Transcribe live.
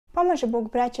Pomaže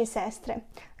Bog, braće i sestre.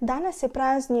 Danas se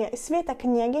praznuje sveta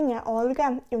kњегиња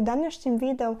Olga i u današnjem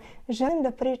videu želim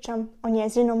da pričam o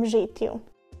njezinom žitiju.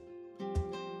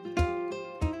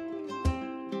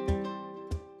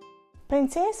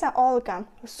 Princesa Olga,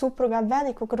 supruga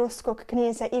velikog ruskog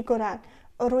knjeza Igora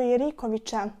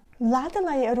Rurikovića,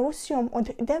 vladala je Rusijom od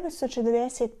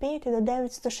 945. do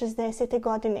 960.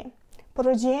 godine. Po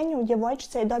rođenju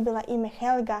djevojčica je dobila ime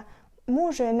Helga,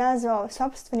 muž je nazvao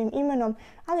sopstvenim imenom,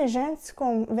 ali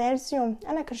ženskom verzijom,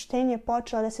 a na krštenje je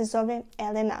počela da se zove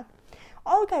Elena.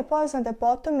 Olga je poznata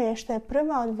po tome što je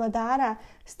prva od vladara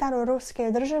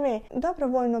staroruske države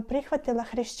dobrovoljno prihvatila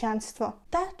hrišćanstvo.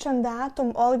 Tačan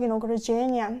datum Olginog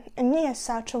rođenja nije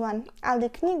sačuvan, ali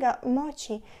knjiga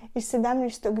Moći iz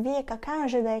 17. vijeka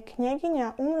kaže da je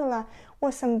kњегиња umrla u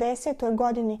 80.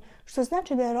 godini, što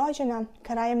znači da je rođena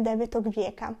krajem 9.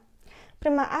 vijeka.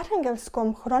 Prema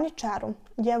arhangelskom hroničaru,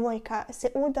 djevojka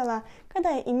se udala kada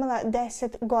je imala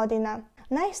 10 godina.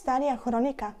 Najstarija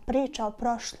hronika priča o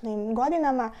prošlim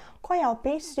godinama koja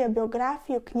opisuje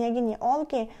biografiju kњегиње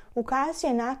Olge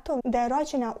ukazuje na to da je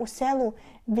rođena u selu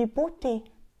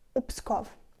Vibuti u Pskov.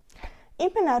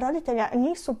 Imena roditelja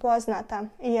nisu poznata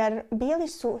jer bili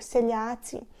su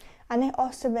seljaci, a ne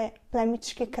osobe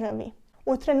plemićke krvi.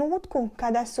 U trenutku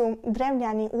kada su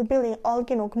drevljani ubili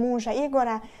Olginog muža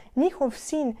Igora, njihov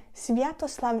sin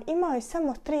Svjatoslav imao je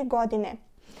samo 3 godine.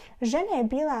 Žena je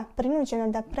bila prinuđena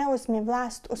da preuzme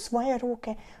vlast u svoje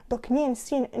ruke dok njen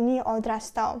sin nije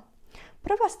odrastao.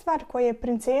 Prva stvar koju je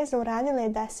princeza uradila je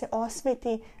da se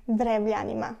osveti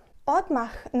drevljanima. Odmah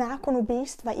nakon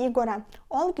ubijstva Igora,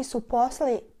 Olgi su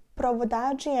poslali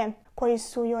provodadžije koji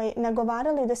su joj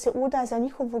nagovarali da se uda za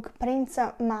njihovog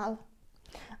princa Mal.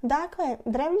 Dakle,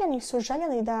 drevljani su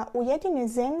željeli da ujedine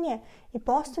zemlje i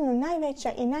postanu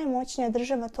najveća i najmoćnija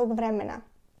država tog vremena.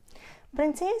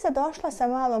 Princeza došla sa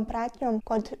malom pratnjom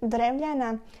kod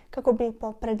drevljana kako bi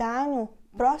po predanju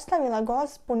proslavila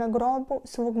gozbu na grobu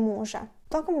svog muža.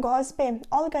 Tokom gozbe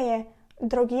Olga je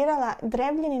drogirala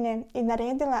drevljanine i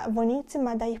naredila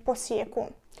vojnicima da ih posjeku.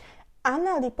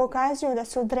 Anali pokazuju da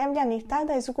su drevljani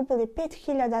tada izgubili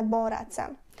 5000 boraca.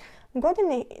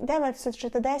 Godine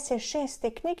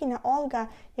 946. kњегиња Olga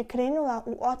je krenula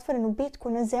u otvorenu bitku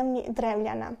na zemlji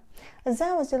drevljana.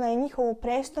 Zauzela je njihovu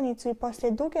prestonicu i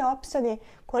poslije duge opsade,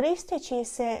 koristeći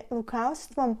se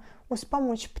lukavstvom uz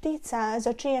pomoć ptica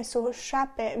za čije su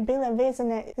šape bile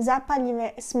vezane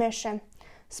zapaljive smeše,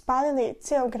 spalili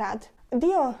ceo grad.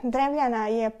 Dio drevljana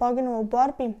je poginuo u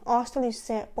borbi, ostali su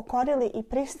se pokorili i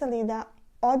pristali da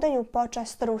odaju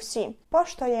počast Rusiji.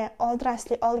 Pošto je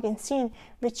odrasli Olgin sin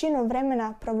većinu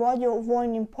vremena provodio u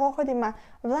vojnim pohodima,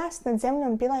 vlast nad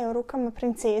zemljom bila je u rukama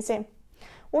princeze.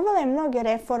 Uvela je mnoge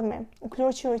reforme,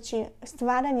 uključujući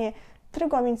stvaranje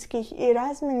trgovinskih i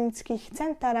razmjenskih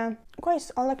centara koji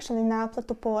su olakšali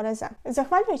naplatu poreza.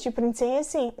 Zahvaljujući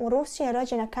princezi, u Rusiji je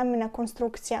rođena kamena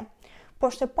konstrukcija.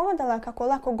 Pošto je pogledala kako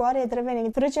lako gore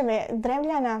drvene tvrđave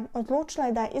drevljana, odlučila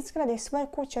je da izgradi svoje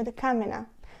kuće od kamena.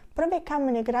 Prve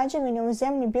kamene građevine u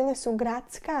zemlji bile su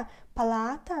gradska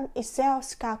palata i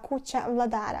seoska kuća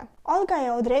vladara. Olga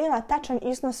je odredila tačan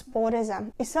iznos poreza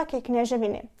iz svake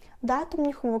knježevine, datum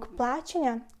njihovog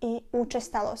plaćanja i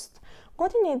učestalost.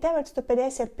 Godine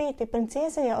 955.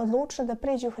 princeza je odlučila da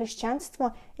pređe u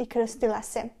hrišćanstvo i krstila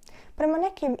se. Prema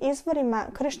nekim izvorima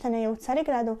krštena je u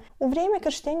Carigradu. U vrijeme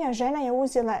krštenja žena je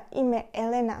uzela ime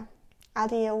Elena,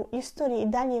 ali je u istoriji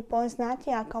dalje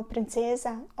poznatija kao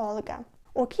princeza Olga.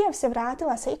 U Kijev se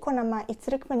vratila sa ikonama i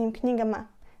crkvenim knjigama.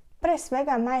 Pre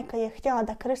svega majka je htjela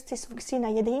da krsti svog sina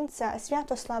jedinca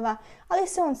Svjatoslava, ali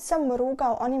se on samo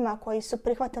rugao onima koji su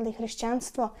prihvatili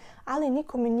hrišćanstvo, ali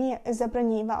nikome nije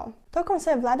zabranjivao. Tokom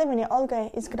svoje vladavine Olga je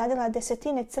izgradila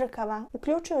desetine crkava,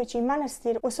 uključujući i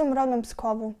manastir u svom rodnom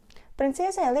Pskovu.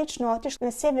 Princeza je lično otišla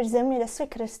na sjever zemlje da sve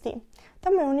krsti.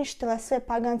 Tamo je uništila sve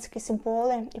paganske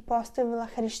simbole i postavila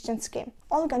hrišćanske.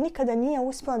 Olga nikada nije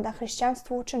uspjela da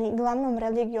hrišćanstvo učini glavnom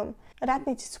religijom.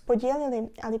 Ratnici su podijelili,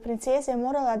 ali princeza je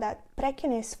morala da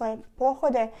prekine svoje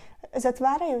pohode,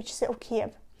 zatvarajući se u Kijev.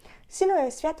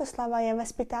 Sinove Svjatoslava je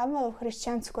vaspitavala u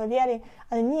hrišćanskoj vjeri,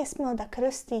 ali nije smjela da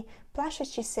krsti,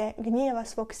 plašeći se gnjeva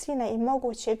svog sina i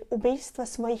mogućeg ubijstva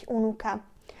svojih unuka.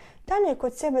 Tamo je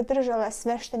kod sebe držala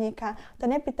sveštenika da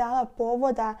ne bi dala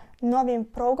povoda novim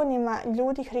progonima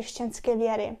ljudi hrišćanske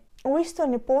vjere. U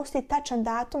istoriji postoji tačan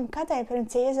datum kada je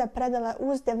princeza predala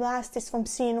uzde vlasti svom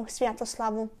sinu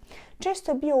Svjatoslavu.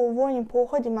 Često je bio u vojnim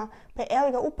pohodima, pa je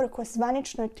Elga uprkos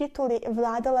zvaničnoj tituli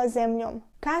vladala zemljom.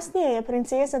 Kasnije je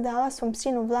princeza dala svom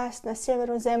sinu vlast na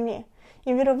sjeveru zemlje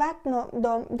i vjerovatno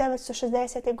do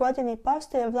 960. godine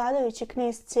postoje vladajući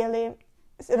knez cijele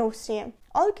Rusije.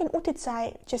 Olgin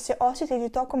uticaj će se osjetiti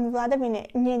tokom vladavine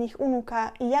njenih unuka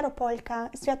Jaropoljka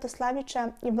Svjatoslavića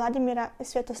i Vladimira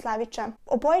Svjatoslavića.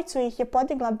 Obojicu ih je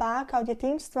podigla baka od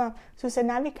djetinjstva, su se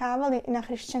navikavali na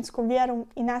hrišćansku vjeru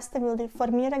i nastavili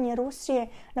formiranje Rusije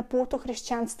na putu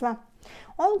hrišćanstva.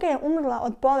 Olga je umrla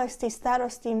od bolesti i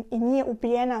starosti i nije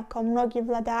ubijena kao mnogi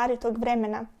vladari tog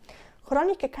vremena.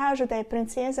 Hronike kažu da je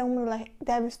princeza umrla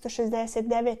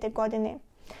 969. godine.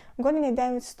 Godine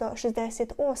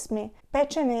 968.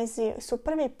 Pečenezi su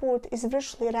prvi put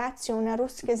izvršili raciju na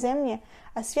ruske zemlje,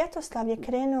 a Svjatoslav je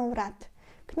krenuo u rat.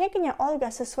 Knjeginja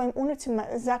Olga sa svojim unucima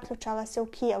zaključala se u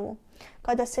Kijevu.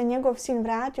 Kada se njegov sin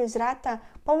vratio iz rata,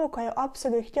 povukao je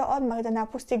opsadu i htio odmah da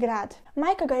napusti grad.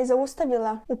 Majka ga je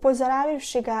zaustavila,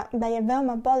 upozoravivši ga da je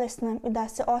veoma bolesna i da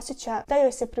se osjeća da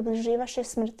joj se približivaše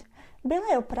smrt. Bila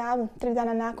je u pravu. 3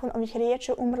 dana nakon ovih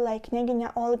riječi umrla je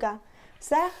knjeginja Olga.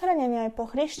 Sahranjena je po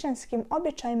hrišćanskim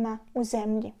običajima u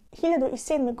zemlji.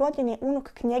 1007. godine unuk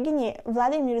knjeginje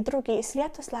Vladimir II.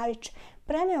 Svjatoslavić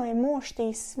prenio je mošti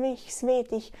iz svih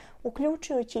svetih,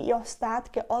 uključujući i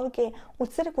ostatke Olge, u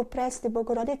crkvu Presli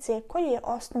Bogorodice koju je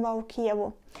osnovao u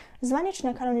Kijevu.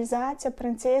 Zvanična kanonizacija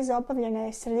princeze obavljena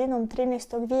je sredinom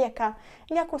 13. vijeka,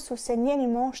 iako su se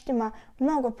njenim moštima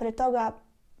mnogo pre toga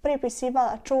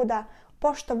pripisivala čuda,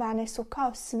 poštovane su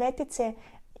kao svetice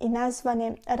i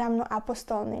nazvane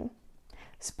ravnoapostolnim.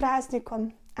 S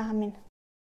praznikom, amin.